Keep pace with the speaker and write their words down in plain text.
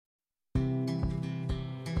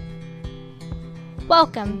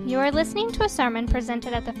Welcome. You are listening to a sermon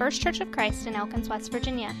presented at the First Church of Christ in Elkins, West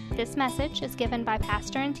Virginia. This message is given by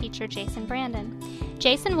pastor and teacher Jason Brandon.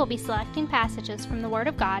 Jason will be selecting passages from the Word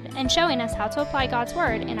of God and showing us how to apply God's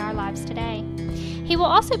Word in our lives today. He will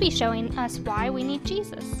also be showing us why we need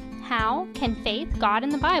Jesus. How can faith, God,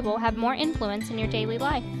 and the Bible have more influence in your daily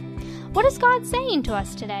life? What is God saying to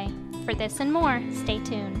us today? For this and more, stay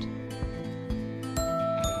tuned.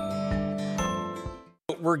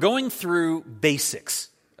 We're going through basics.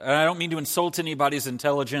 I don't mean to insult anybody's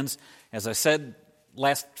intelligence. As I said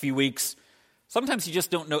last few weeks, sometimes you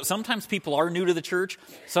just don't know. Sometimes people are new to the church.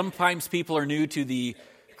 Sometimes people are new to the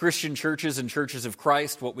Christian churches and churches of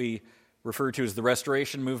Christ, what we refer to as the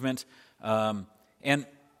Restoration Movement. And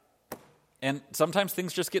sometimes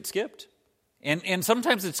things just get skipped. And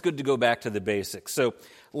sometimes it's good to go back to the basics. So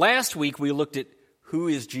last week we looked at who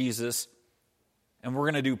is Jesus, and we're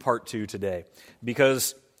going to do part 2 today,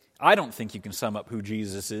 because I don't think you can sum up who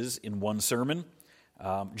Jesus is in one sermon.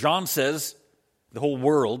 John says the whole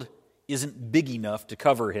world isn't big enough to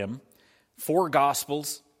cover him. 4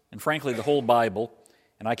 Gospels, and frankly the whole Bible,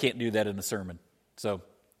 and I can't do that in a sermon. So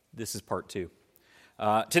this is part 2.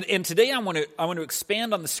 And today I want to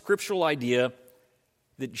expand on the scriptural idea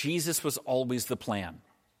that Jesus was always the plan.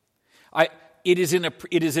 It is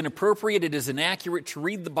inappropriate, it is inaccurate to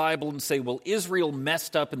read the Bible and say, well, Israel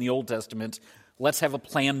messed up in the Old Testament, let's have a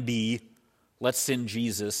plan B, let's send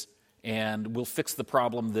Jesus, and we'll fix the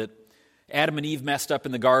problem that Adam and Eve messed up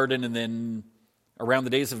in the garden, and then around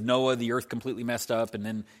the days of Noah, the earth completely messed up, and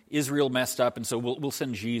then Israel messed up, and so we'll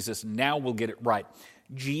send Jesus, and now we'll get it right.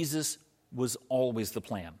 Jesus was always the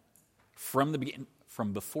plan, from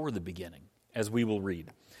before the beginning, as we will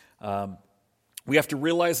read. We have to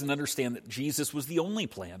realize and understand that Jesus was the only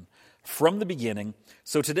plan from the beginning.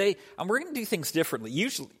 So today, we're going to do things differently.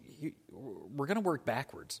 Usually, we're going to work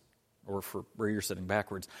backwards, or for where you're sitting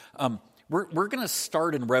backwards. We're going to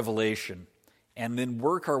start in Revelation and then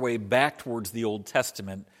work our way back towards the Old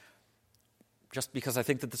Testament, just because I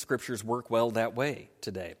think that the Scriptures work well that way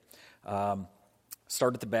today.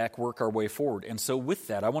 Start at the back, work our way forward. And so with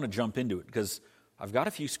that, I want to jump into it, because I've got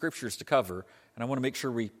a few Scriptures to cover, and I want to make sure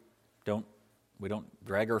we don't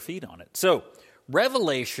drag our feet on it. So,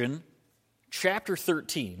 Revelation chapter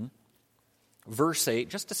 13, verse 8,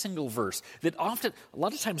 just a single verse. That often, a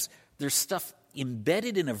lot of times, there's stuff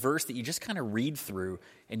embedded in a verse that you just kind of read through,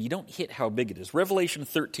 and you don't hit how big it is. Revelation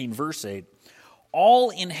 13, verse 8, all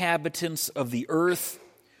inhabitants of the earth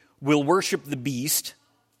will worship the beast.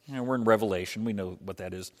 We're in Revelation, we know what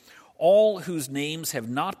that is. All whose names have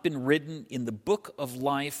not been written in the book of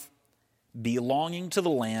life belonging to the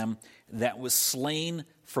Lamb that was slain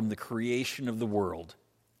from the creation of the world.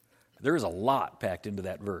 There is a lot packed into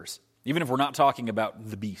that verse, even if we're not talking about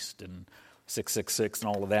the beast and 666 and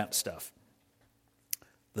all of that stuff.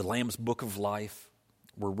 The Lamb's book of life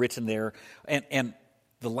were written there, and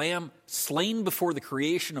the Lamb slain before the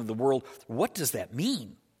creation of the world. What does that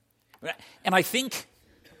mean? And I think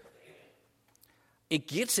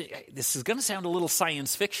this is going to sound a little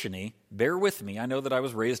science fiction-y. Bear with me. I know that I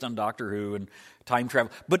was raised on Doctor Who and time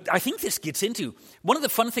travel. But I think this gets into, one of the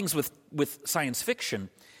fun things with science fiction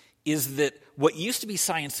is that what used to be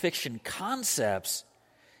science fiction concepts,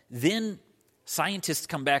 then scientists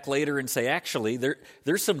come back later and say, actually,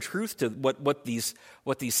 there's some truth to what these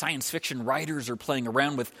science fiction writers are playing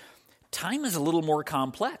around with. Time is a little more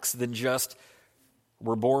complex than just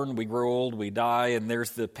we're born, we grow old, we die, and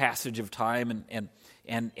there's the passage of time, and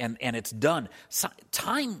it's done. So,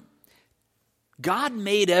 time, God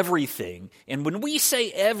made everything, and when we say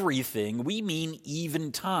everything, we mean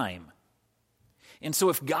even time. And so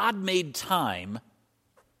if God made time,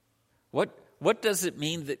 what does it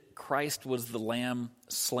mean that Christ was the Lamb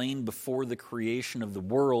slain before the creation of the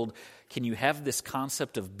world? Can you have this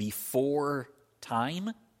concept of before time?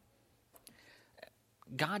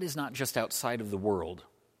 God is not just outside of the world.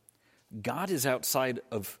 God is outside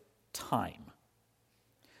of time.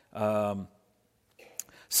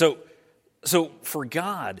 So for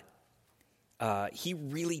God, He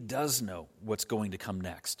really does know what's going to come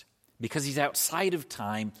next, because He's outside of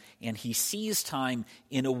time and He sees time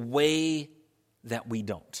in a way that we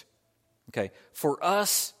don't. Okay, for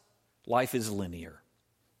us, life is linear.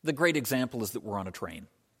 The great example is that we're on a train,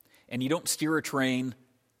 and you don't steer a train.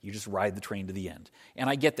 You just ride the train to the end. And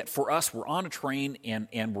I get that. For us, we're on a train,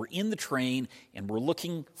 and we're in the train, and we're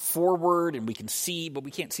looking forward, and we can see, but we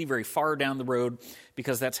can't see very far down the road,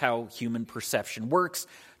 because that's how human perception works.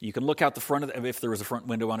 You can look out the front if there was a front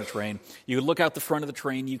window on a train, you can look out the front of the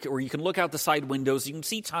train, or you can look out the side windows, you can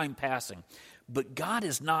see time passing. But God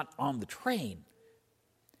is not on the train.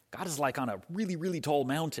 God is like on a really, really tall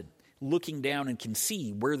mountain. looking down and can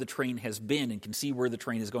see where the train has been and can see where the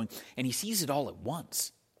train is going, and he sees it all at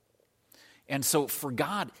once. And so for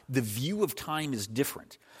God, the view of time is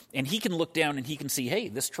different. And he can look down and he can see, hey,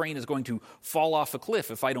 this train is going to fall off a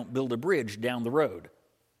cliff if I don't build a bridge down the road.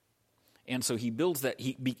 And so he builds that,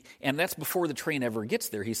 and that's before the train ever gets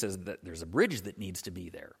there. He says that there's a bridge that needs to be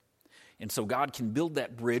there. And so God can build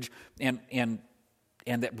that bridge, and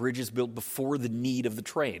that bridge is built before the need of the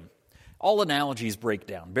train. All analogies break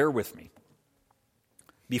down. Bear with me.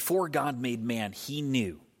 Before God made man, he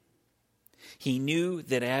knew. He knew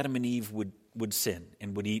that Adam and Eve would sin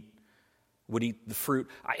and would eat the fruit.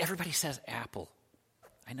 Everybody says apple.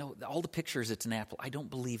 I know all the pictures, it's an apple. I don't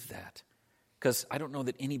believe that. Because I don't know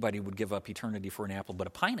that anybody would give up eternity for an apple, but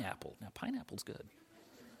a pineapple. Now, pineapple's good.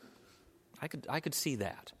 I could see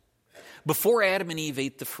that. Before Adam and Eve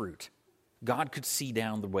ate the fruit, God could see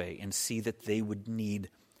down the way and see that they would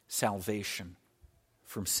need salvation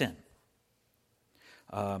from sin.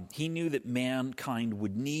 He knew that mankind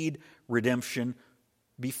would need redemption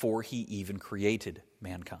before he even created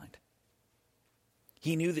mankind.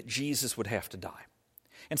 He knew that Jesus would have to die.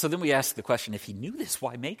 And so then we ask the question, if he knew this,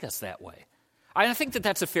 why make us that way? I think that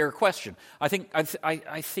that's a fair question. I think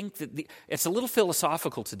that it's a little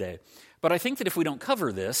philosophical today, but I think that if we don't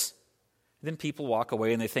cover this, then people walk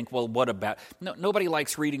away and they think, well, what about... No, nobody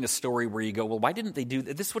likes reading a story where you go, well, why didn't they do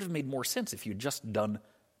that? This would have made more sense if you'd just done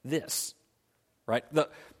this, right? The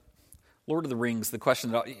Lord of the Rings, the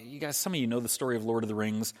question that... You guys, some of you know the story of Lord of the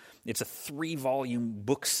Rings. It's a 3-volume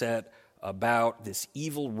book set about this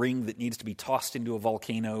evil ring that needs to be tossed into a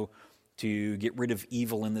volcano to get rid of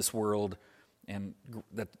evil in this world, and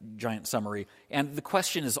that giant summary. And the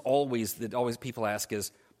question is always people ask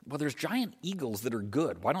is, well, there's giant eagles that are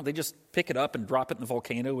good. Why don't they just pick it up and drop it in the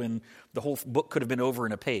volcano, and the whole book could have been over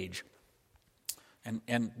in a page?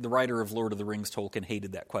 And the writer of Lord of the Rings, Tolkien,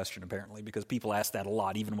 hated that question, apparently, because people asked that a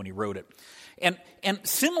lot, even when he wrote it. And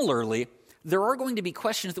similarly, there are going to be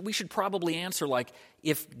questions that we should probably answer, like,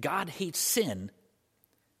 if God hates sin,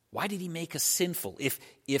 why did he make us sinful?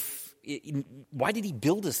 Why did he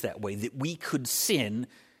build us that way, that we could sin?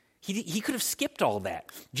 He could have skipped all that.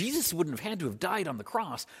 Jesus wouldn't have had to have died on the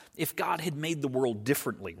cross if God had made the world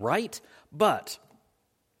differently, right? But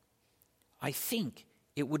I think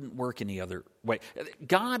it wouldn't work any other way.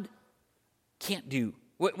 God can't do...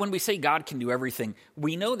 When we say God can do everything,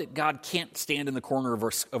 we know that God can't stand in the corner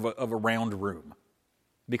of a round room,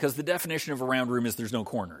 because the definition of a round room is there's no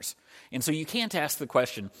corners. And so you can't ask the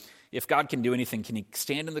question, if God can do anything, can he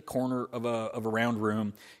stand in the corner of a round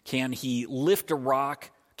room? Can he lift a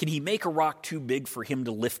rock? Can he make a rock too big for him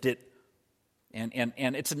to lift it? And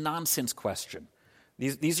it's a nonsense question.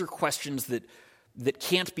 These are questions that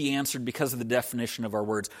can't be answered because of the definition of our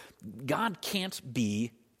words. God can't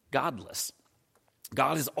be godless.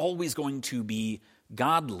 God is always going to be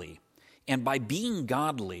godly. And by being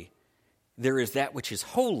godly, there is that which is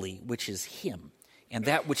holy, which is him, and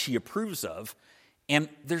that which he approves of, and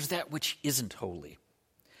there's that which isn't holy.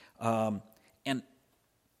 And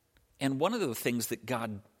one of the things that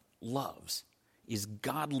God loves is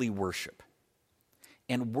godly worship.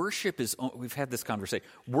 And worship is, we've had this conversation,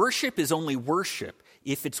 worship is only worship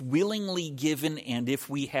if it's willingly given and if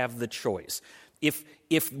we have the choice.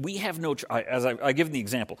 If we have no, as I give the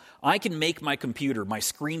example, I can make my computer, my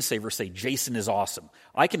screensaver say, Jason is awesome.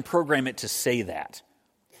 I can program it to say that.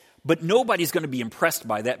 But nobody's going to be impressed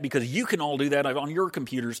by that, because you can all do that on your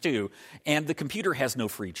computers too. And the computer has no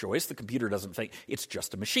free choice. The computer doesn't think. It's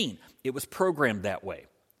just a machine. It was programmed that way.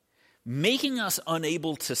 Making us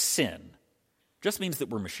unable to sin just means that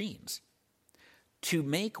we're machines. To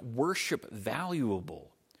make worship valuable,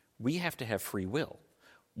 we have to have free will.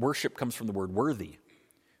 Worship comes from the word worthy.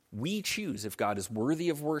 We choose if God is worthy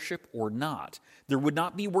of worship or not. There would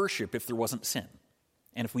not be worship if there wasn't sin,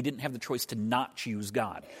 and if we didn't have the choice to not choose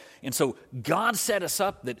God. And so God set us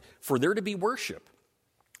up that for there to be worship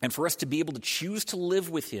and for us to be able to choose to live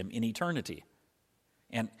with him in eternity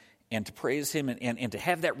and to praise him and to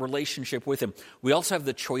have that relationship with him, we also have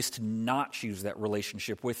the choice to not choose that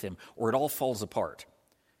relationship with him, or it all falls apart.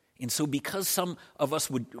 And so because some of us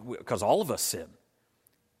because all of us sin,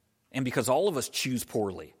 and because all of us choose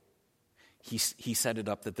poorly, he set it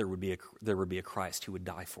up that there would be a Christ who would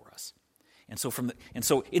die for us. And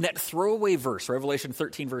so in that throwaway verse, Revelation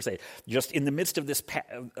 13, verse 8, just in the midst of this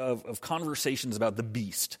of conversations about the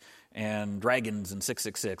beast and dragons and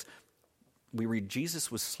 666, we read Jesus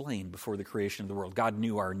was slain before the creation of the world. God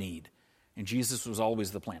knew our need, and Jesus was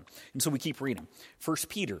always the plan. And so we keep reading. 1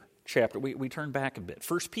 Peter chapter, we turn back a bit.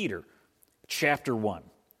 1 Peter chapter 1.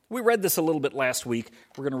 We read this a little bit last week.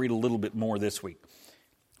 We're going to read a little bit more this week.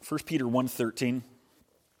 1 Peter 1:13.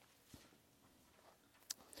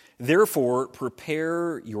 Therefore,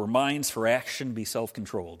 prepare your minds for action, be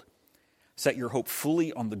self-controlled. Set your hope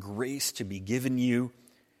fully on the grace to be given you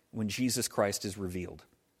when Jesus Christ is revealed.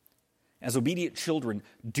 As obedient children,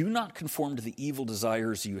 do not conform to the evil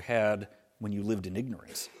desires you had when you lived in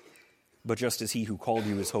ignorance. But just as he who called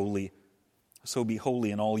you is holy, so be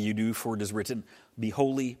holy in all you do, for it is written, be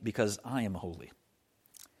holy because I am holy.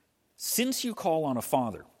 Since you call on a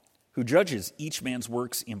Father who judges each man's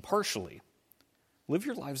works impartially, live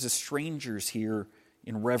your lives as strangers here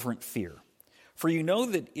in reverent fear. For you know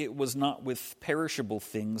that it was not with perishable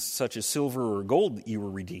things such as silver or gold that you were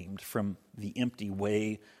redeemed from the empty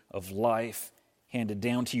way of life handed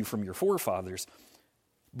down to you from your forefathers,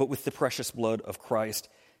 but with the precious blood of Christ,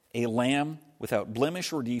 a lamb without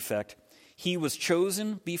blemish or defect. He was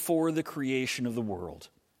chosen before the creation of the world,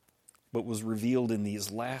 but was revealed in these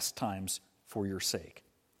last times for your sake.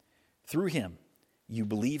 Through him, you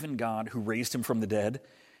believe in God who raised him from the dead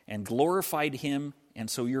and glorified him, and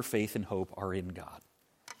so your faith and hope are in God.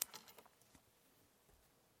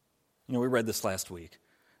 We read this last week,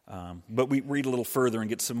 but we read a little further and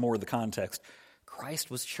get some more of the context. Christ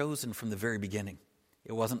was chosen from the very beginning.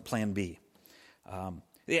 It wasn't plan B.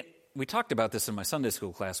 We talked about this in my Sunday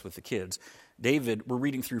school class with the kids. David, we're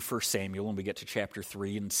reading through 1 Samuel, and we get to chapter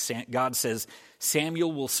 3, and God says,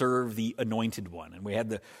 Samuel will serve the anointed one. And we had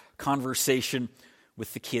the conversation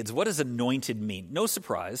with the kids. What does anointed mean? No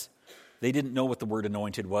surprise. They didn't know what the word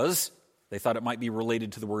anointed was. They thought it might be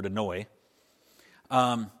related to the word annoy.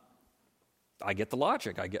 I get the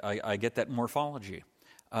logic. I get that morphology.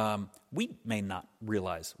 We may not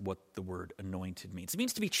realize what the word anointed means. It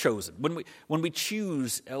means to be chosen. When we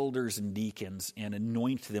choose elders and deacons and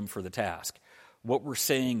anoint them for the task, what we're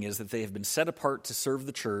saying is that they have been set apart to serve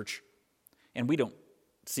the church, and we don't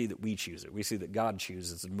see that we choose it. We see that God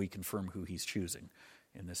chooses, and we confirm who he's choosing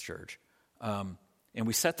in this church. And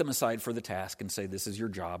we set them aside for the task and say, this is your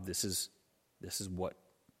job. This is what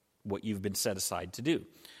you've been set aside to do.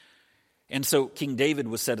 And so King David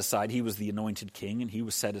was set aside. He was the anointed king, and he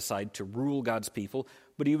was set aside to rule God's people,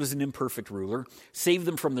 but he was an imperfect ruler. Save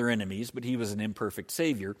them from their enemies, but he was an imperfect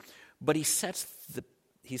savior. But he sets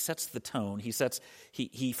the tone.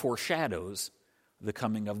 He foreshadows the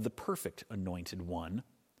coming of the perfect anointed one,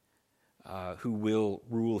 who will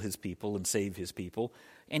rule his people and save his people.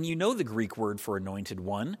 And you know the Greek word for anointed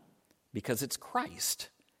one because it's Christ.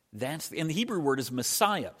 And the Hebrew word is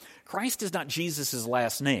Messiah. Christ is not Jesus'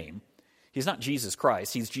 last name. He's not Jesus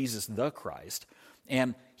Christ. He's Jesus the Christ.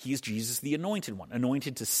 And he's Jesus the anointed one,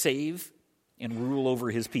 anointed to save and rule over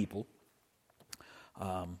his people.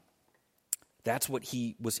 That's what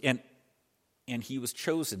he was. And he was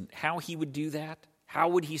chosen. How he would do that, how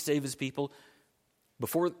would he save his people?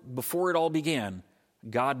 Before it all began,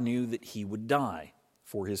 God knew that he would die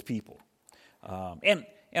for his people.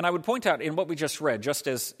 And I would point out in what we just read, just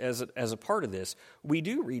as a part of this, we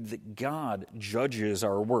do read that God judges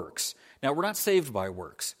our works. Now, we're not saved by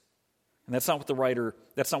works. And that's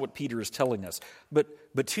not what Peter is telling us.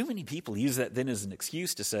 But too many people use that then as an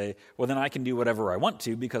excuse to say, well, then I can do whatever I want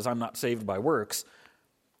to because I'm not saved by works.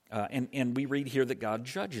 And we read here that God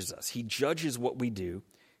judges us. He judges what we do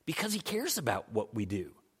because he cares about what we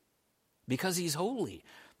do. Because he's holy.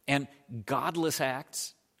 And godless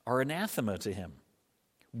acts are anathema to him.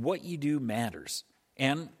 What you do matters,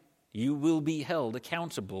 and you will be held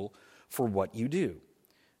accountable for what you do.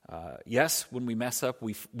 Yes, when we mess up,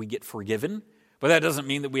 we get forgiven, but that doesn't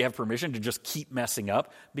mean that we have permission to just keep messing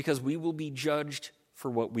up, because we will be judged for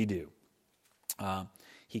what we do.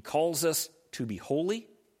 He calls us to be holy,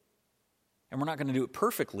 and we're not going to do it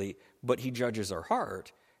perfectly, but he judges our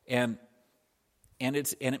heart, and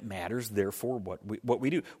it matters, therefore, what we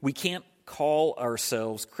do. We can't call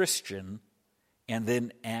ourselves Christian and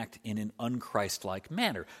then act in an unchristlike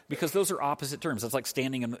manner, because those are opposite terms. It's like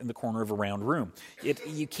standing in the corner of a round room.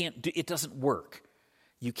 It doesn't work.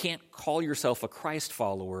 You can't call yourself a Christ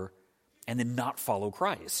follower and then not follow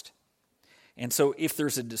Christ. And so if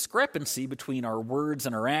there's a discrepancy between our words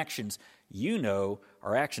and our actions,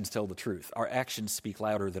 our actions tell the truth. Our actions speak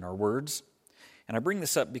louder than our words. And I bring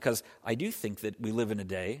this up because I do think that we live in a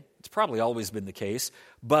day, it's probably always been the case,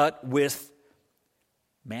 but with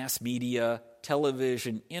mass media,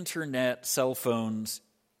 television, internet, cell phones.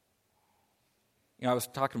 I was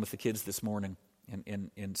talking with the kids this morning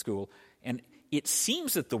in school, and it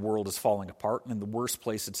seems that the world is falling apart and in the worst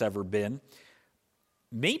place it's ever been.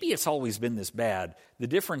 Maybe it's always been this bad. The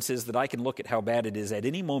difference is that I can look at how bad it is at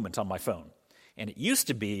any moment on my phone. And it used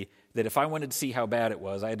to be that if I wanted to see how bad it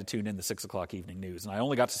was, I had to tune in the 6 o'clock evening news, and I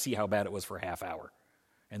only got to see how bad it was for a half hour.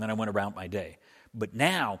 And then I went around my day. But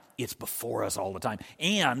now, it's before us all the time.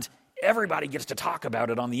 And everybody gets to talk about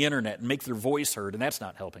it on the internet and make their voice heard, and that's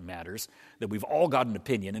not helping matters, that we've all got an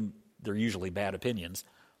opinion, and they're usually bad opinions.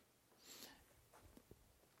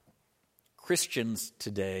 Christians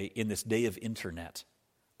today, in this day of internet,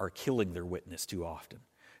 are killing their witness too often.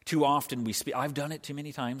 Too often we speak. I've done it too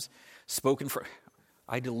many times.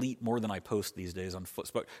 I delete more than I post these days on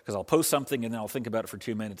Facebook, because I'll post something and then I'll think about it for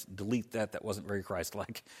 2 minutes, delete that. That wasn't very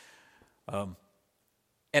Christ-like.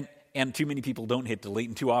 And too many people don't hit delete,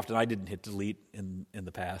 and too often I didn't hit delete in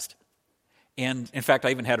the past. And in fact, I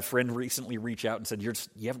even had a friend recently reach out and said, you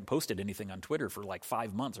haven't posted anything on Twitter for like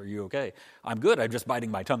 5 months. Are you okay? I'm good. I'm just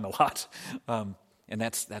biting my tongue a lot. And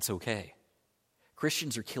that's okay.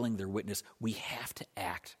 Christians are killing their witness. We have to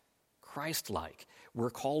act Christ-like. We're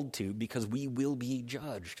called to, because we will be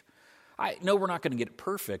judged. I know we're not going to get it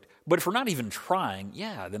perfect, but if we're not even trying,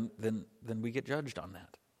 then we get judged on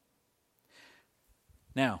that.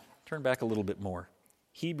 Now, turn back a little bit more.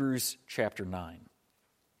 Hebrews chapter 9.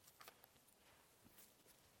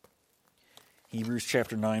 Hebrews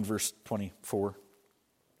chapter 9, verse 24.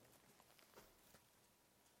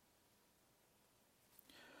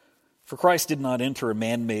 For Christ did not enter a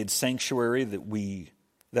man-made sanctuary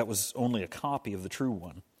that was only a copy of the true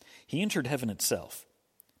one. He entered heaven itself,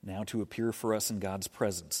 now to appear for us in God's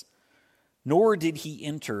presence. Nor did he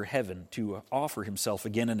enter heaven to offer himself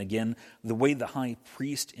again and again the way the high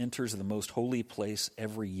priest enters the most holy place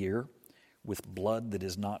every year with blood that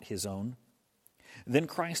is not his own. Then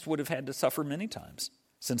Christ would have had to suffer many times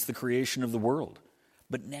since the creation of the world.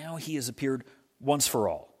 But now he has appeared once for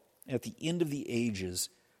all at the end of the ages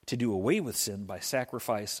to do away with sin by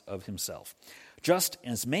sacrifice of himself. Just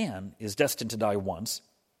as man is destined to die once,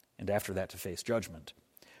 and after that to face judgment,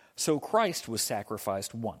 so Christ was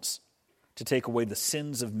sacrificed once to take away the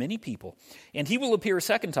sins of many people. And he will appear a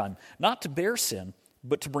second time, not to bear sin,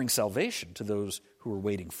 but to bring salvation to those who are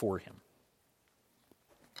waiting for him.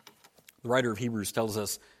 The writer of Hebrews tells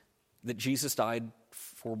us that Jesus died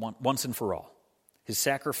for once and for all. His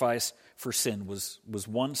sacrifice for sin was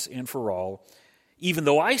once and for all. Even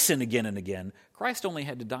though I sin again and again, Christ only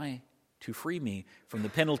had to die to free me from the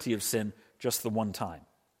penalty of sin just the one time.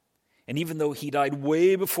 And even though he died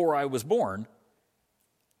way before I was born,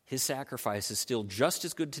 his sacrifice is still just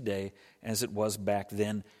as good today as it was back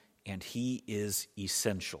then, and he is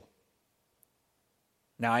essential.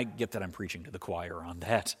 Now, I get that I'm preaching to the choir on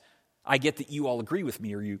that. I get that you all agree with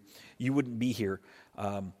me, or you wouldn't be here.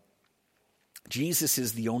 Jesus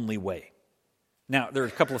is the only way. Now, there are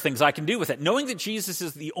a couple of things I can do with that. Knowing that Jesus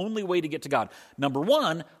is the only way to get to God. Number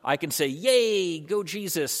one, I can say, yay, go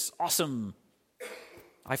Jesus, awesome.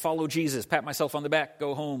 I follow Jesus, pat myself on the back,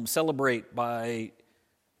 go home, celebrate by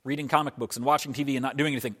reading comic books and watching TV and not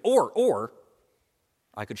doing anything. Or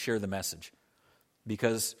I could share the message,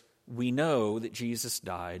 because we know that Jesus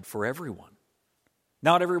died for everyone.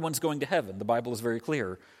 Not everyone's going to heaven. The Bible is very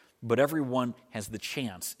clear. But everyone has the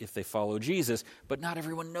chance if they follow Jesus. But not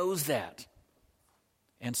everyone knows that.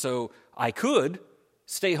 And so I could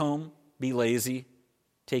stay home, be lazy,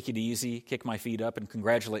 take it easy, kick my feet up, and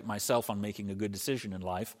congratulate myself on making a good decision in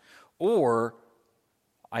life. Or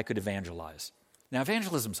I could evangelize. Now,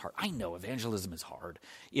 evangelism's hard. I know evangelism is hard.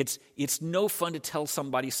 It's no fun to tell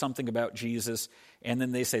somebody something about Jesus, and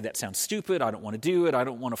then they say, that sounds stupid, I don't want to do it, I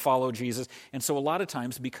don't want to follow Jesus. And so a lot of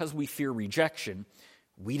times, because we fear rejection,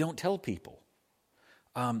 we don't tell people.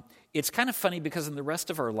 It's kind of funny, because in the rest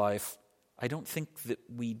of our life, I don't think that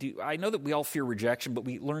we do. I know that we all fear rejection, but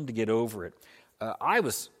we learn to get over it. I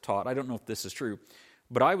was taught, I don't know if this is true,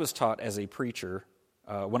 but I was taught as a preacher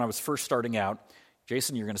when I was first starting out,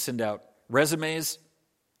 Jason, you're going to send out resumes,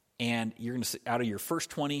 and you're going to, out of your first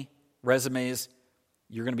 20 resumes,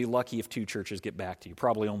 you're going to be lucky if 2 churches get back to you,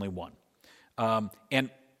 probably only 1. And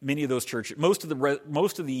many of those churches, most of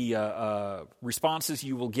the responses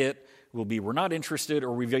you will get will be, we're not interested,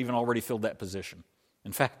 or we've even already filled that position.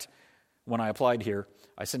 In fact, when I applied here,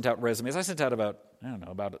 I sent out resumes. I sent out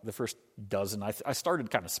about the first dozen. I started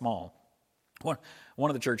kind of small. One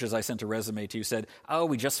of the churches I sent a resume to said, oh,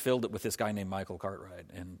 we just filled it with this guy named Michael Cartwright,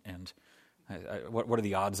 and what are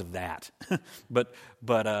the odds of that? but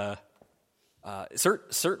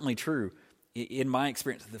certainly true. In my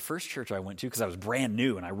experience, the first church I went to, because I was brand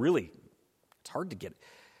new, and it's hard to get,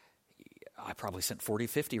 I probably sent 40,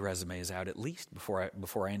 50 resumes out at least before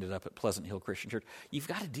I ended up at Pleasant Hill Christian Church. You've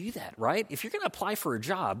got to do that, right? If you're going to apply for a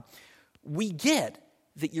job, we get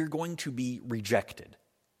that you're going to be rejected.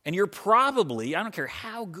 And you're probably, I don't care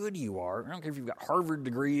how good you are, I don't care if you've got Harvard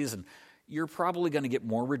degrees, and you're probably going to get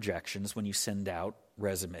more rejections when you send out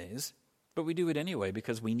resumes, but we do it anyway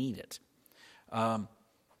because we need it.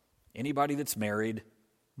 Anybody that's married,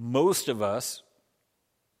 most of us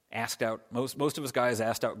asked out, most of us guys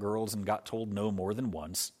asked out girls and got told no more than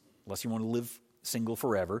once, unless you want to live single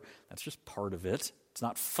forever. That's just part of it. It's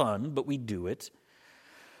not fun, but we do it.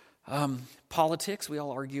 Politics, we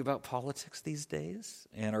all argue about politics these days,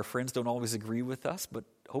 and our friends don't always agree with us, but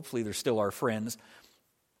hopefully they're still our friends.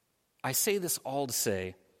 I say this all to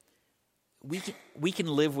say, we can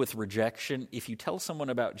live with rejection. If you tell someone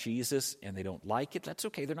about Jesus and they don't like it, that's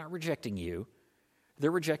okay. They're not rejecting you. They're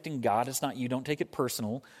rejecting God. It's not you. Don't take it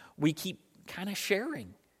personal. We keep kind of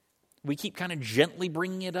sharing. We keep kind of gently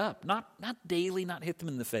bringing it up. Not daily, not hit them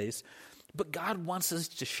in the face. But God wants us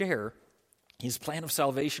to share his plan of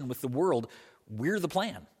salvation with the world. We're the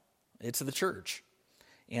plan. It's the church.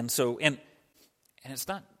 And so, and it's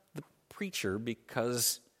not the preacher,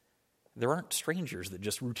 because there aren't strangers that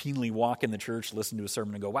just routinely walk in the church, listen to a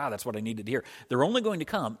sermon, and go, wow, that's what I needed to hear. They're only going to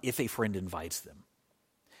come if a friend invites them.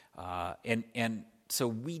 And so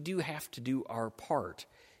we do have to do our part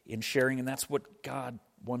in sharing, and that's what God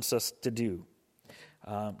wants us to do.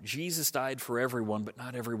 Jesus died for everyone, but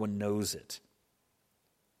not everyone knows it.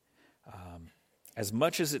 As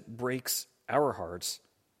much as it breaks our hearts,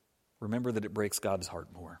 remember that it breaks God's heart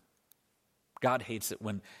more. God hates it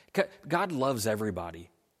when... God loves everybody,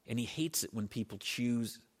 and he hates it when people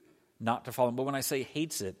choose not to follow him. But when I say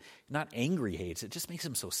hates it, not angry hates, it just makes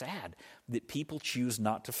him so sad that people choose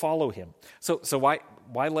not to follow him. So why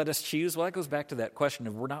let us choose? Well, that goes back to that question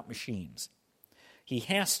of we're not machines. He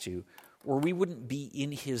has to, or we wouldn't be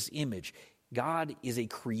in his image. God is a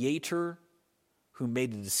creator who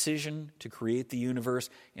made a decision to create the universe,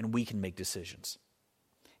 and we can make decisions.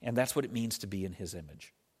 And that's what it means to be in his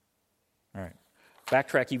image. All right.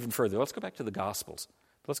 Backtrack even further. Let's go back to the Gospels.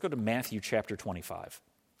 Let's go to Matthew chapter 25.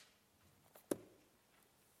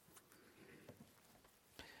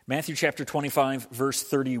 Matthew chapter 25, verse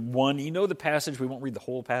 31. You know the passage. We won't read the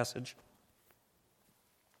whole passage.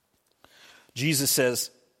 Jesus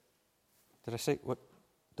says, did I say what?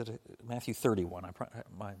 Matthew 31.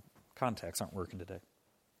 My contacts aren't working today.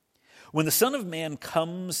 When the Son of Man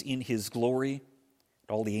comes in his glory, and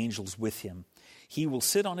all the angels with him, he will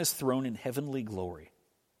sit on his throne in heavenly glory.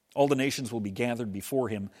 All the nations will be gathered before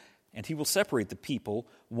him, and he will separate the people,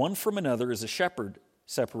 one from another, as a shepherd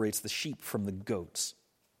separates the sheep from the goats.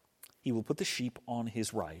 He will put the sheep on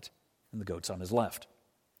his right and the goats on his left.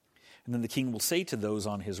 And then the king will say to those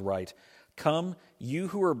on his right, "Come, you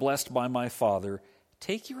who are blessed by my Father,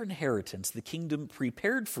 take your inheritance, the kingdom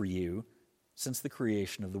prepared for you since the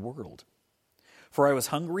creation of the world. For I was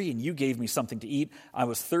hungry, and you gave me something to eat. I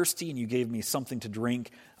was thirsty, and you gave me something to drink.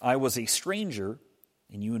 I was a stranger,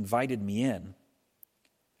 and you invited me in.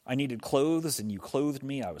 I needed clothes, and you clothed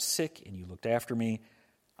me. I was sick, and you looked after me.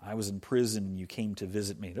 I was in prison, and you came to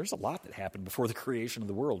visit me." There's a lot that happened before the creation of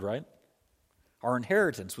the world, right? Our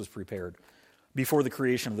inheritance was prepared before the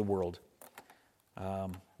creation of the world.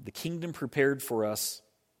 The kingdom prepared for us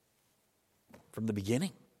from the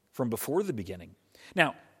beginning, from before the beginning.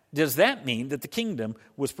 Now, does that mean that the kingdom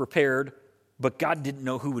was prepared, but God didn't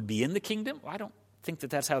know who would be in the kingdom? I don't think that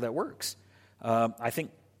that's how that works. I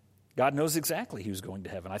think God knows exactly who's going to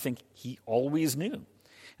heaven. I think he always knew.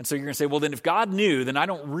 And so you're going to say, well, then if God knew, then I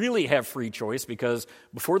don't really have free choice, because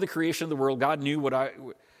before the creation of the world, God knew what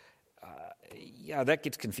yeah, that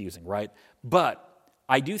gets confusing, right? But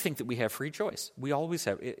I do think that we have free choice. We always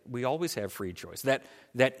have free choice. That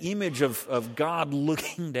image of God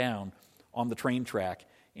looking down on the train track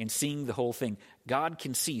and seeing the whole thing. God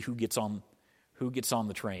can see who gets on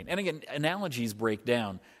the train. And again, analogies break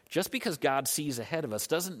down. Just because God sees ahead of us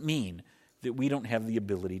doesn't mean that we don't have the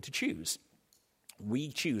ability to choose.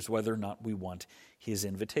 We choose whether or not we want his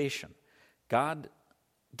invitation. God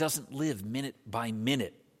doesn't live minute by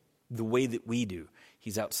minute the way that we do.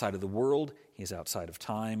 He's outside of the world. He's outside of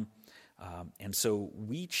time. And so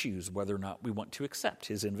we choose whether or not we want to accept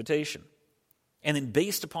his invitation. And then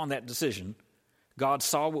based upon that decision, God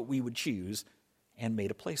saw what we would choose and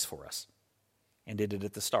made a place for us and did it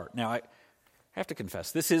at the start. Now, I have to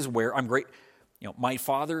confess, this is where I'm great. You know, my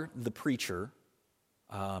father, the preacher,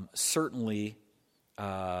 certainly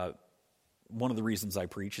one of the reasons I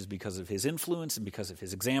preach is because of his influence and because of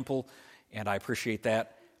his example, and I appreciate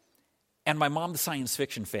that. And my mom, the science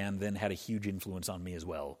fiction fan, then had a huge influence on me as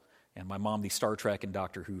well. And my mom, the Star Trek and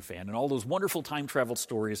Doctor Who fan, and all those wonderful time travel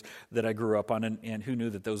stories that I grew up on, and who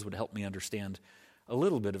knew that those would help me understand a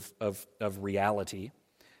little bit of reality.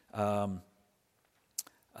 God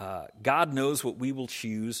knows what we will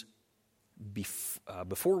choose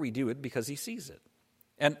before we do it, because he sees it.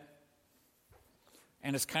 And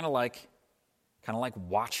it's kind of like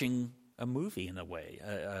watching a movie in a way.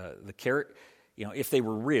 The character, you know, if they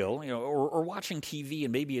were real, you know, or watching TV,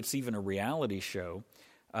 and maybe it's even a reality show.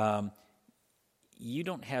 You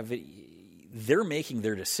don't have it. They're making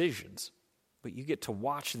their decisions, but you get to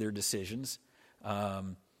watch their decisions.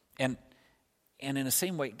 And in the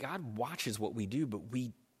same way, God watches what we do, but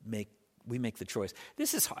we make the choice.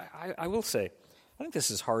 This is, I will say, I think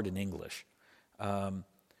this is hard in English.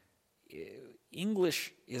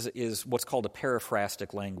 English is what's called a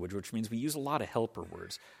paraphrastic language, which means we use a lot of helper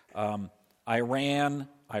words. I ran,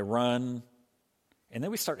 I run, and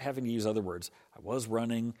then we start having to use other words. I was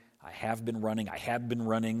running, I have been running, I had been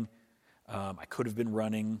running, I could have been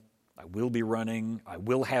running, I will be running, I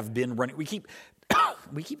will have been running. We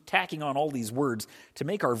keep tacking on all these words to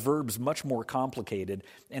make our verbs much more complicated,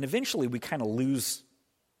 and eventually we kind of lose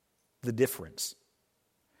the difference.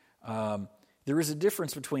 There is a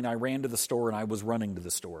difference between I ran to the store and I was running to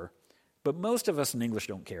the store, but most of us in English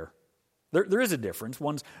don't care. There is a difference.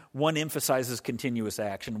 One emphasizes continuous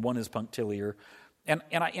action, one is punctiliar. And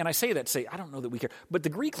I say that to say, I don't know that we care. But the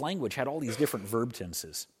Greek language had all these different verb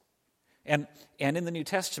tenses. And in the New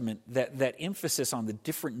Testament, that emphasis on the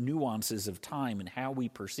different nuances of time and how we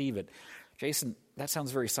perceive it. Jason, that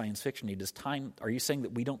sounds very science fiction-y. Are you saying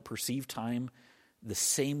that we don't perceive time the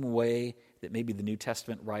same way that maybe the New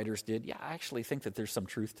Testament writers did? Yeah, I actually think that there's some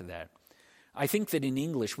truth to that. I think that in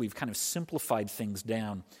English we've kind of simplified things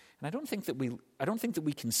down, and I don't think that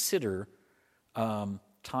we consider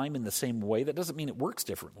time in the same way. That doesn't mean it works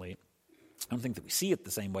differently. I don't think that we see it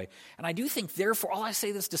the same way. And I do think, therefore, all I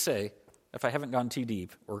say this to say, if I haven't gone too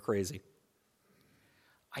deep or crazy,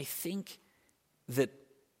 I think that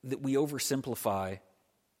we oversimplify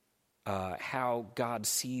how God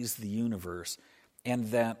sees the universe,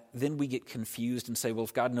 and that then we get confused and say, well,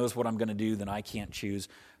 if God knows what I'm going to do, then I can't choose.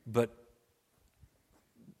 But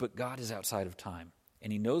God is outside of time,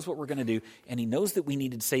 and he knows what we're going to do, and he knows that we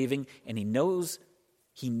needed saving, and he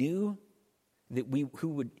knew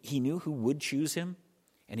who would choose him,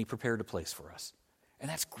 and he prepared a place for us. And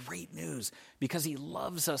that's great news, because he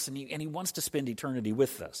loves us, and he wants to spend eternity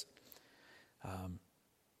with us.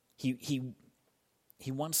 He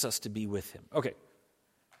wants us to be with him. Okay,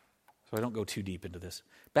 so I don't go too deep into this.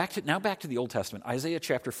 Back to the Old Testament, Isaiah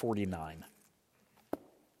chapter 49.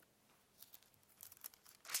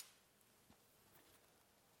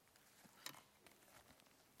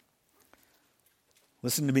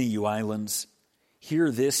 Listen to me, you islands.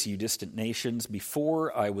 Hear this, you distant nations.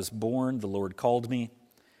 Before I was born, the Lord called me.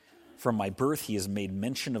 From my birth, he has made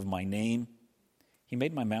mention of my name. He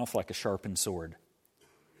made my mouth like a sharpened sword.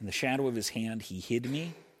 In the shadow of his hand, he hid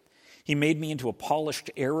me. He made me into a polished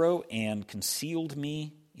arrow and concealed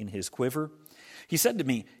me in his quiver. He said to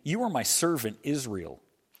me, you are my servant Israel,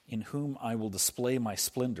 in whom I will display my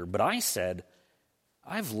splendor. But I said,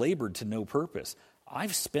 I've labored to no purpose.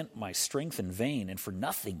 I've spent my strength in vain and for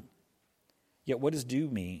nothing. Yet what is due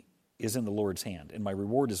me is in the Lord's hand, and my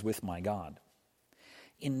reward is with my God.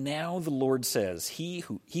 And now the Lord says, he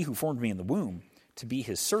who formed me in the womb, to be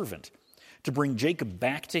his servant, to bring Jacob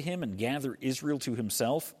back to him and gather Israel to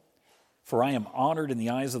himself. For I am honored in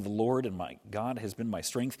the eyes of the Lord, and my God has been my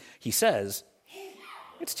strength. He says,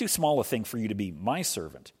 it's too small a thing for you to be my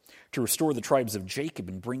servant, to restore the tribes of Jacob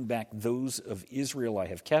and bring back those of Israel I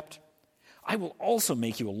have kept. I will also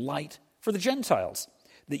make you a light for the Gentiles,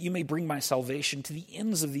 that you may bring my salvation to the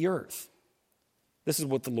ends of the earth. This is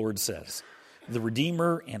what the Lord says. The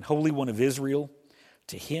Redeemer and Holy One of Israel,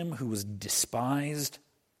 to him who was despised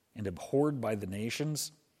and abhorred by the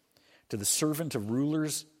nations, to the servant of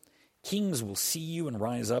rulers, kings will see you and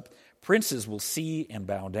rise up, princes will see and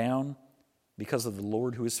bow down, because of the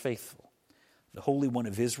Lord who is faithful, the Holy One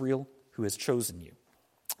of Israel who has chosen you.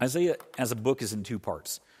 Isaiah as a book is in two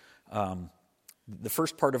parts. The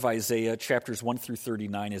first part of Isaiah, chapters 1 through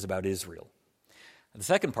 39, is about Israel. The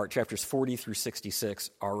second part, chapters 40 through 66,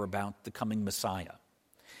 are about the coming Messiah.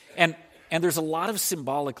 And there's a lot of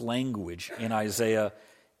symbolic language in Isaiah,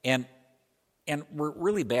 and we're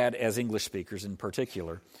really bad as English speakers in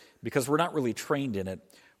particular, because we're not really trained in it.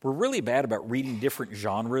 We're really bad about reading different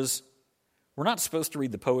genres. We're not supposed to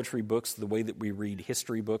read the poetry books the way that we read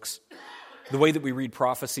history books, the way that we read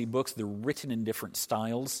prophecy books. They're written in different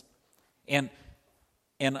styles. And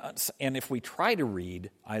if we try to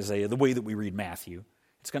read Isaiah the way that we read Matthew,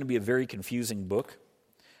 it's going to be a very confusing book.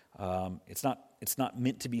 It's not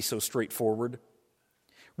meant to be so straightforward.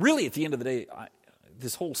 Really, at the end of the day,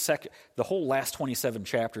 the whole last 27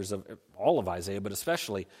 chapters of all of Isaiah, but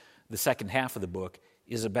especially the second half of the book,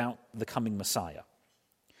 is about the coming Messiah.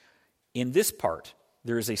 In this part,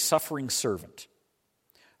 there is a suffering servant.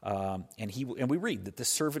 And we read that the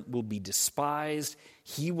servant will be despised.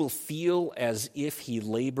 He will feel as if he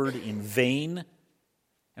labored in vain.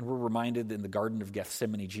 And we're reminded in the Garden of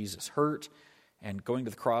Gethsemane, Jesus hurt And going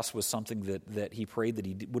to the cross was something that he prayed that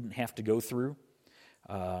he wouldn't have to go through.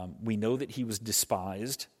 We know that he was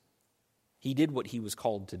despised. He did what he was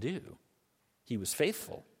called to do. He was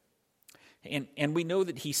faithful. And we know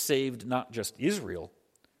that he saved not just Israel,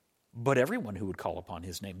 but everyone who would call upon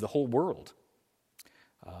his name, the whole world.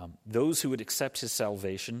 Those who would accept his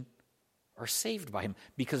salvation are saved by him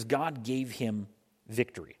because God gave him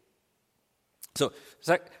victory. So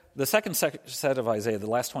the second set of Isaiah, the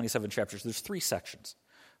last 27 chapters, there's 3 sections.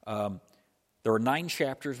 There are 9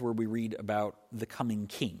 chapters where we read about the coming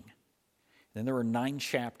king. Then there are 9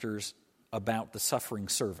 chapters about the suffering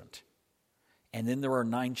servant. And then there are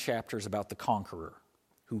 9 chapters about the conqueror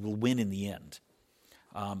who will win in the end.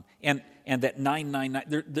 And that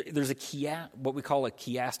 999, there's what we call a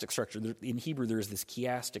chiastic structure. In Hebrew, there's this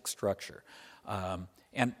chiastic structure.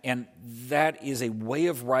 And that is a way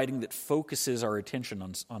of writing that focuses our attention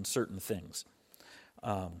on certain things.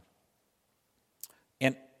 And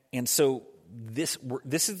so this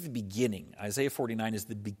is the beginning. Isaiah 49 is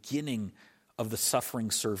the beginning of the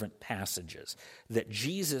suffering servant passages, that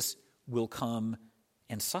Jesus will come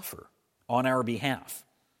and suffer on our behalf.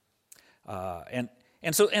 And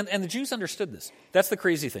the Jews understood this. That's the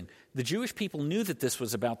crazy thing. The Jewish people knew that this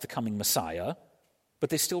was about the coming Messiah, but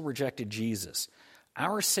they still rejected Jesus.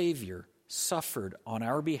 Our Savior suffered on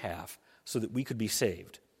our behalf so that we could be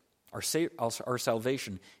saved. Our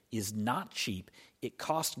salvation is not cheap. It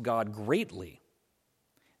cost God greatly.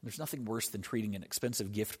 There's nothing worse than treating an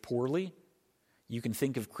expensive gift poorly. You can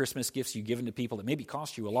think of Christmas gifts you've given to people that maybe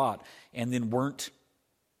cost you a lot and then weren't.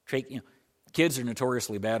 Kids are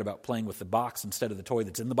notoriously bad about playing with the box instead of the toy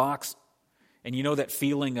that's in the box. And you know that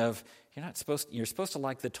feeling of, you're supposed to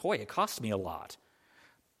like the toy. It cost me a lot.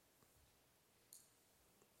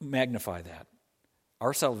 Magnify that.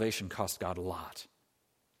 Our salvation cost God a lot.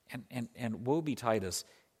 And woe betide us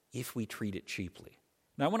if we treat it cheaply.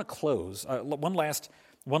 Now I want to close. One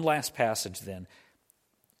last passage then.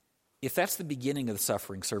 If that's the beginning of the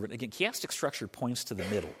suffering servant, again, chiastic structure points to the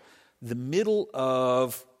middle. The middle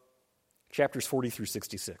of chapters 40 through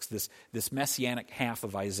 66, this messianic half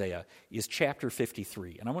of Isaiah, is chapter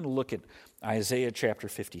 53. And I want to look at Isaiah chapter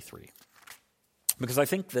 53. Because I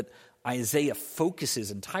think that Isaiah focuses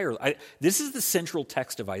entirely. This is the central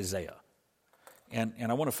text of Isaiah. And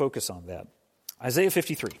I want to focus on that. Isaiah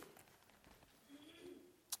 53.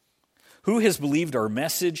 Who has believed our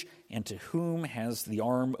message, and to whom has the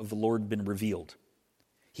arm of the Lord been revealed?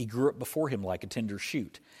 He grew up before him like a tender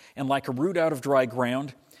shoot, and like a root out of dry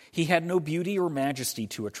ground. He had no beauty or majesty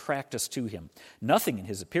to attract us to him, nothing in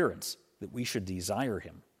his appearance that we should desire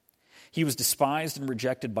him. He was despised and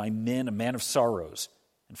rejected by men, a man of sorrows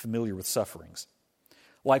and familiar with sufferings.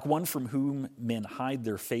 Like one from whom men hide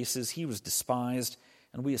their faces, he was despised,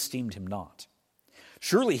 and we esteemed him not.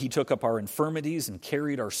 Surely he took up our infirmities and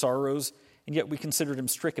carried our sorrows, and yet we considered him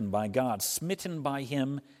stricken by God, smitten by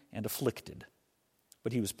him and afflicted.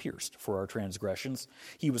 But he was pierced for our transgressions.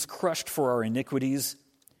 He was crushed for our iniquities.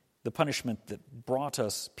 The punishment that brought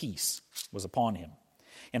us peace was upon him.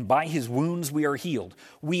 And by his wounds we are healed.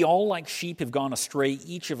 We all like sheep have gone astray.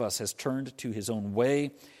 Each of us has turned to his own way,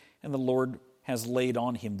 and the Lord has laid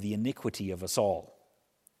on him the iniquity of us all.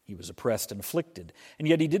 He was oppressed and afflicted, and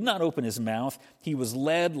yet he did not open his mouth. He was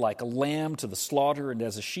led like a lamb to the slaughter, and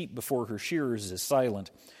as a sheep before her shearers is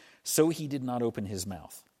silent, so he did not open his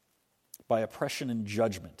mouth. By oppression and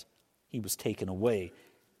judgment he was taken away.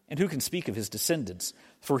 And who can speak of his descendants?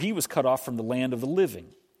 For he was cut off from the land of the living.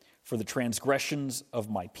 For the transgressions of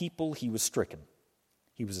my people he was stricken.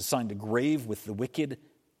 He was assigned a grave with the wicked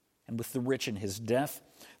and with the rich in his death,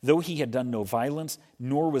 though he had done no violence,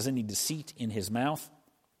 nor was any deceit in his mouth.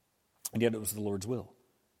 And yet it was the Lord's will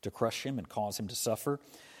to crush him and cause him to suffer.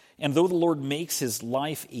 And though the Lord makes his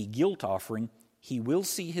life a guilt offering, he will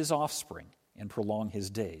see his offspring and prolong his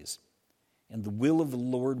days. And the will of the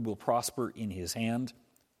Lord will prosper in his hand.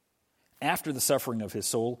 After the suffering of his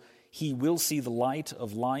soul, he will see the light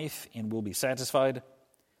of life and will be satisfied.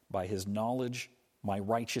 By his knowledge, my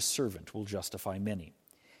righteous servant will justify many,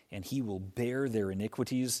 and he will bear their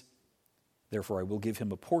iniquities. Therefore I will give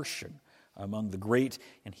him a portion among the great,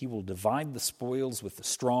 and he will divide the spoils with the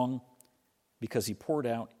strong, because he poured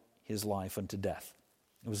out his life unto death.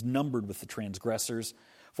 It was numbered with the transgressors,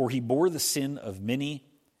 for he bore the sin of many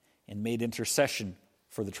and made intercession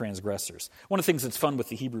for the transgressors. One of the things that's fun with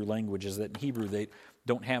the Hebrew language is that in Hebrew they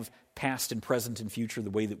don't have past and present and future the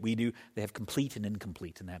way that we do. They have complete and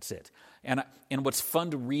incomplete, and that's it. And what's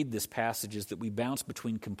fun to read this passage is that we bounce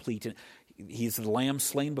between complete and he's the lamb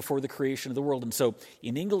slain before the creation of the world. And so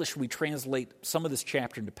in English we translate some of this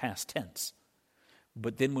chapter into past tense.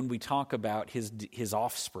 But then when we talk about his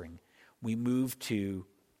offspring, we move to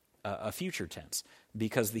a future tense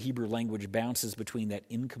because the Hebrew language bounces between that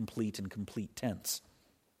incomplete and complete tense.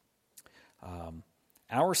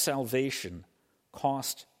 Our salvation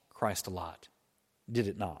cost Christ a lot, did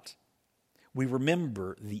it not? We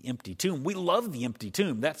remember the empty tomb. We love the empty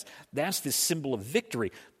tomb. That's this symbol of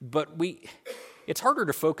victory. But it's harder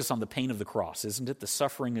to focus on the pain of the cross, isn't it? The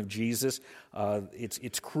suffering of Jesus.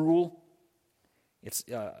 It's cruel.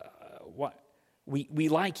 We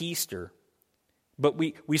like Easter, but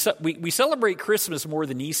we celebrate Christmas more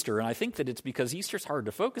than Easter, and I think that it's because Easter's hard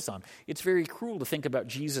to focus on. It's very cruel to think about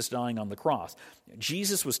Jesus dying on the cross.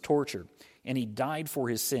 Jesus was tortured, and he died for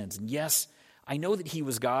his sins. And yes, I know that he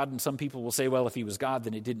was God, and some people will say, well, if he was God,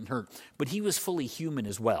 then it didn't hurt. But he was fully human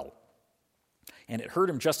as well. And it hurt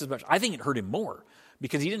him just as much. I think it hurt him more,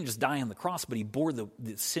 because he didn't just die on the cross, but he bore the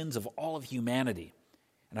sins of all of humanity.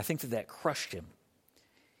 And I think that crushed him.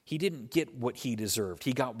 He didn't get what he deserved.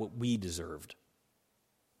 He got what we deserved.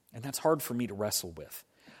 And that's hard for me to wrestle with.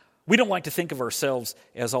 We don't like to think of ourselves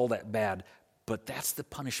as all that bad, but that's the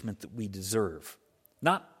punishment that we deserve.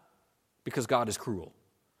 Not because God is cruel,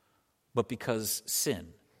 but because sin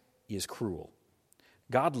is cruel.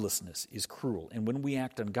 Godlessness is cruel. And when we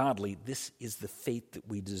act ungodly, this is the fate that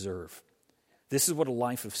we deserve. This is what a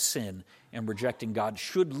life of sin and rejecting God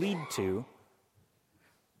should lead to.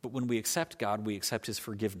 But when we accept God, we accept his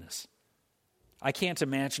forgiveness. I can't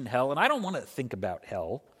imagine hell, and I don't want to think about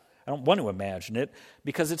hell. I don't want to imagine it,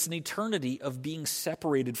 because it's an eternity of being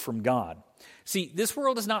separated from God. See, this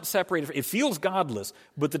world is not separated. It feels godless,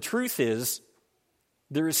 but the truth is,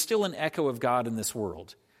 there is still an echo of God in this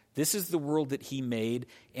world. This is the world that he made,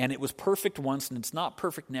 and it was perfect once, and it's not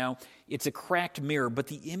perfect now. It's a cracked mirror, but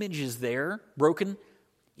the image is there, broken.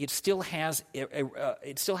 It still has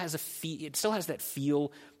that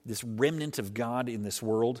feel, this remnant of God in this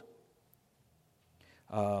world.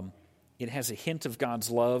 It has a hint of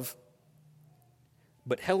God's love.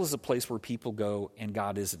 But hell is a place where people go and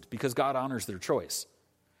God isn't, because God honors their choice.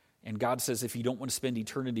 And God says, if you don't want to spend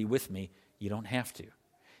eternity with me, you don't have to.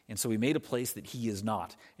 And so he made a place that he is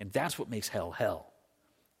not. And that's what makes hell hell.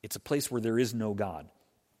 It's a place where there is no God.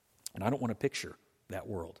 And I don't want to picture that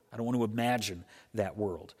world. I don't want to imagine that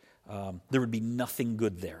world. There would be nothing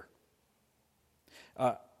good there.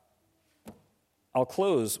 I'll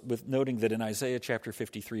close with noting that in Isaiah chapter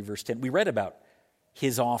 53, verse 10, we read about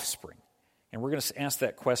his offspring. And we're going to ask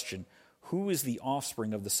that question, who is the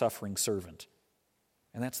offspring of the suffering servant?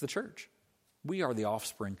 And that's the church. We are the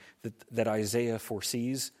offspring that Isaiah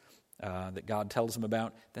foresees, that God tells him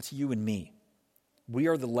about. That's you and me. We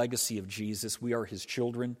are the legacy of Jesus. We are his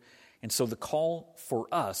children. And so the call for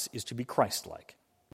us is to be Christ-like.